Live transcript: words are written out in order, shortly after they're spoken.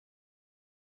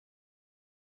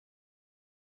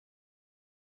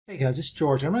Hey guys, it's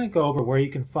George. I'm going to go over where you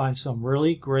can find some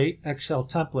really great Excel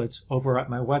templates over at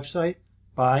my website,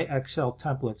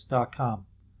 buyexceltemplates.com.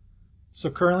 So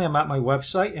currently I'm at my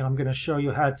website and I'm going to show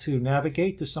you how to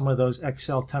navigate to some of those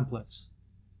Excel templates.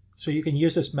 So you can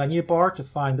use this menu bar to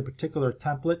find the particular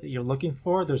template that you're looking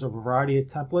for. There's a variety of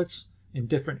templates in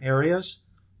different areas.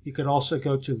 You could also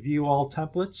go to View All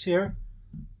Templates here,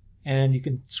 and you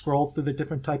can scroll through the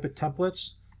different type of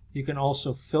templates. You can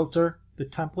also filter the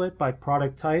template by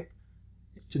product type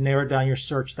to narrow down your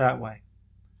search that way.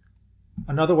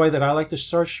 Another way that I like to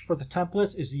search for the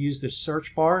templates is to use this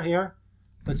search bar here.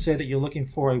 Let's say that you're looking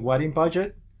for a wedding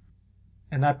budget,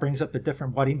 and that brings up the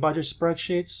different wedding budget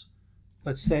spreadsheets.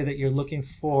 Let's say that you're looking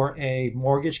for a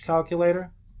mortgage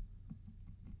calculator,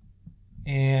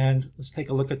 and let's take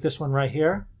a look at this one right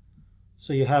here.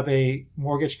 So you have a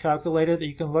mortgage calculator that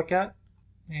you can look at.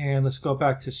 And let's go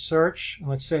back to search, and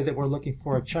let's say that we're looking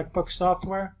for a Checkbook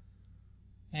Software,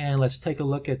 and let's take a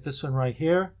look at this one right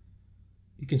here.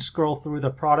 You can scroll through the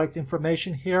product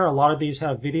information here. A lot of these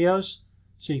have videos,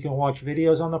 so you can watch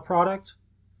videos on the product.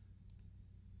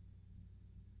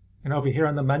 And over here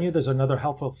on the menu there's another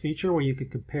helpful feature where you can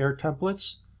compare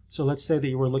templates. So let's say that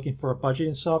you were looking for a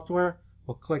budgeting software.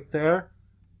 We'll click there,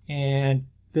 and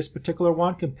this particular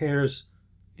one compares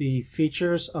the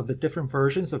features of the different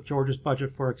versions of George's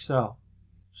Budget for Excel.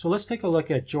 So let's take a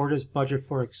look at George's Budget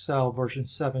for Excel version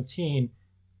 17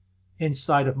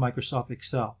 inside of Microsoft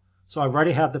Excel. So I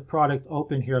already have the product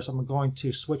open here, so I'm going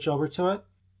to switch over to it.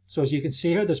 So as you can see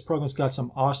here, this program's got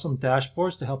some awesome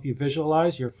dashboards to help you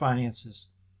visualize your finances.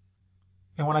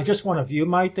 And when I just want to view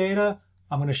my data,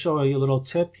 I'm going to show you a little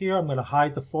tip here. I'm going to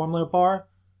hide the formula bar,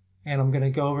 and I'm going to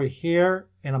go over here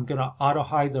and I'm going to auto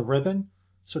hide the ribbon.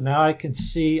 So now I can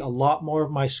see a lot more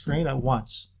of my screen at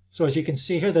once. So as you can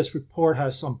see here, this report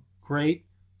has some great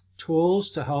tools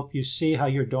to help you see how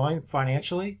you're doing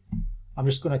financially. I'm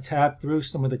just going to tab through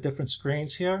some of the different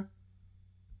screens here.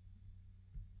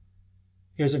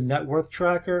 Here's a net worth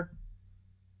tracker.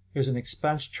 Here's an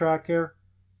expense tracker.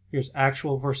 Here's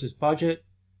actual versus budget,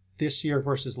 this year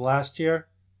versus last year.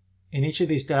 And each of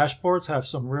these dashboards have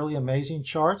some really amazing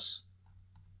charts.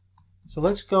 So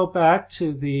let's go back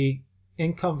to the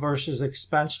income versus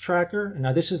expense tracker.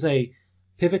 Now this is a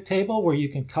pivot table where you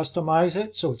can customize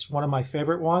it. So it's one of my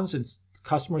favorite ones, and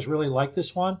customers really like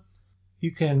this one.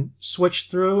 You can switch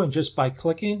through, and just by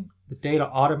clicking, the data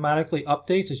automatically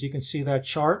updates, as you can see that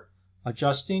chart,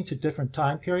 adjusting to different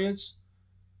time periods.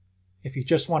 If you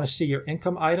just want to see your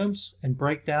income items and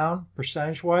break down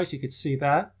percentage-wise, you could see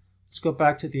that. Let's go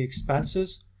back to the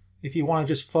expenses. If you want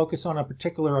to just focus on a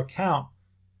particular account,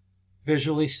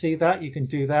 visually see that, you can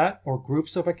do that, or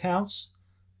groups of accounts.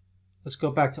 Let's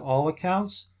go back to all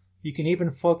accounts. You can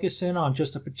even focus in on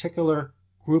just a particular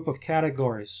group of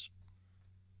categories.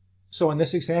 So in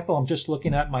this example, I'm just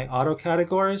looking at my auto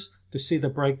categories to see the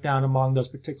breakdown among those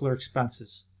particular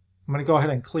expenses. I'm going to go ahead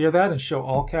and clear that and show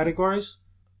all categories.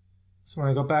 So I'm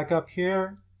going to go back up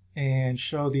here and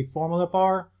show the formula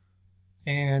bar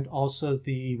and also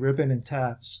the ribbon and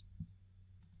tabs.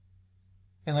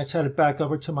 And let's head it back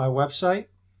over to my website.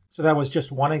 So that was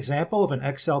just one example of an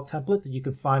Excel template that you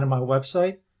can find on my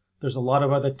website. There's a lot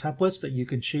of other templates that you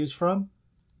can choose from.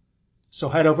 So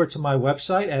head over to my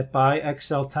website at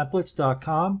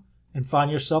buyexceltemplates.com and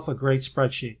find yourself a great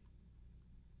spreadsheet.